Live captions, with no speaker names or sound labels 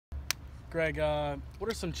Greg, what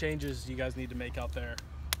are some changes you guys need to make out there?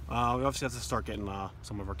 We obviously have to start getting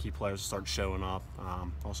some of our key players to start showing up.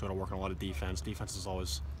 Also got to work on a lot of defense. Defense is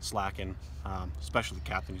always slacking, especially the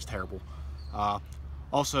captain. He's terrible.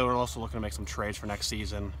 Also, we're also looking to make some trades for next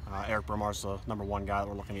season. Eric Bromar's the #1 guy that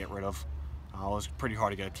we're looking to get rid of. It was pretty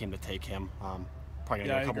hard to get a team to take him. Probably gonna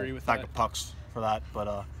get a couple bag of pucks for that. But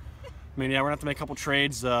I mean, yeah, we're gonna have to make a couple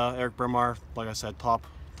trades. Eric Bromar, like I said, top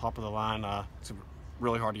of the line. It's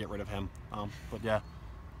really hard to get rid of him. But yeah,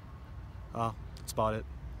 that's about it.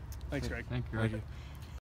 Thanks, Greg. Thank you.